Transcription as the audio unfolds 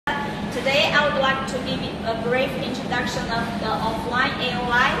Today I would like to give you a brief introduction of the offline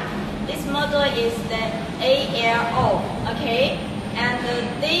AOI. This model is the ALO, okay? And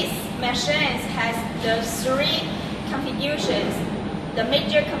these machines has the three configurations, the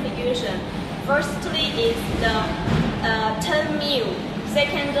major configuration. Firstly is the 10 mil.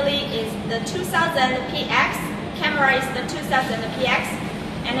 Secondly is the 2000 px. Camera is the 2000 px.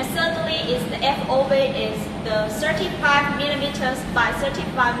 And thirdly is the FOV is the 35 millimeters by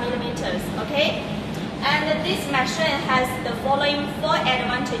 35 millimeters, okay? And this machine has the following four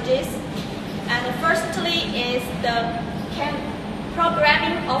advantages. And firstly is the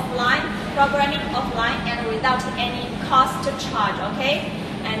programming offline and without any cost to charge, okay?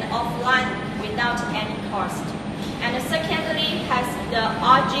 And offline without any cost. And secondly has the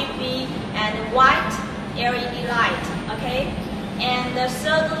RGB and white LED light, okay? And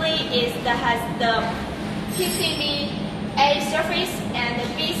thirdly is that has the PCB A surface and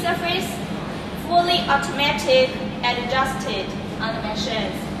B surface fully automatic adjusted on the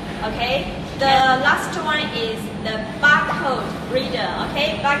machines, okay? The last one is the barcode reader,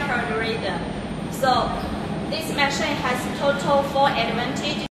 okay? Barcode reader. So this machine has total 4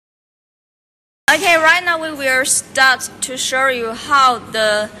 advantages. Okay, right now we will start to show you how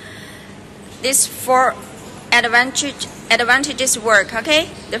these 4 advantages work, okay?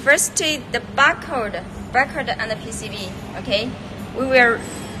 The first is the barcode and the PCB, okay? We will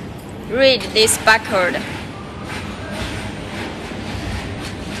read this barcode.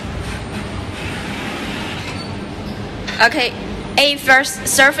 Okay, A first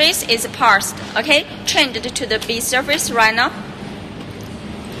surface is parsed, okay? Changed to the B surface right now.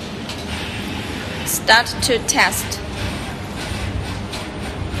 Start to test.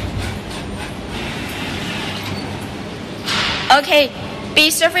 Okay, B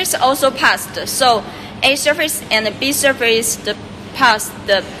surface also passed, so A surface and B surface passed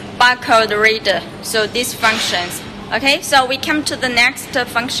the barcode reader, so this functions. Okay, so we come to the next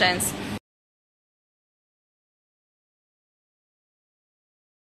functions.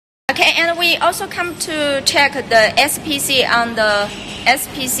 Okay, and we also come to check the SPC on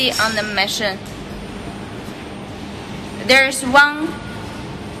the machine. There's one,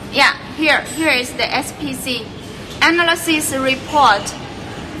 yeah, here is the SPC analysis report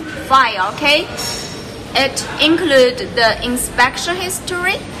file, okay? It includes the inspection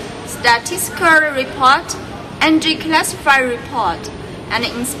history, statistical report, NG classified report, and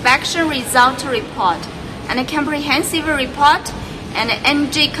inspection result report, and a comprehensive report, and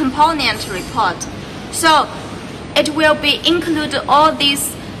NG component report. So it will be include all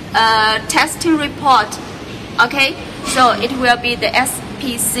these testing report, okay? So it will be the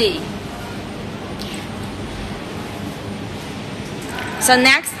SPC. So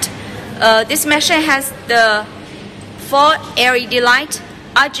next, this machine has the 4 LED light,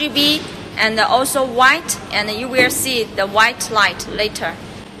 RGB, and also white, and you will see the white light later.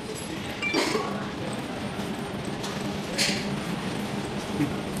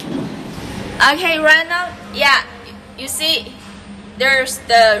 Okay, right now, yeah, you see there's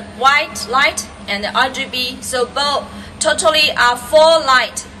the white light and the RGB, so both totally are 4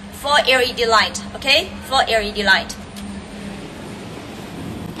 LED light, okay? 4 LED light.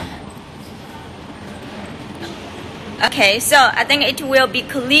 Okay, so I think it will be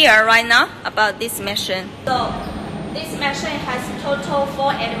clear right now about this machine. So this machine has total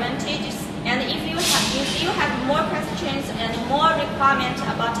 4 advantages, and if you have more questions and more requirements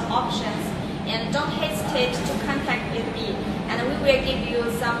about options, and don't hesitate to contact with me, and we will give you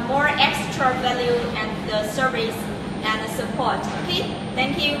some more extra value and the service and support. Okay,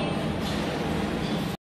 thank you.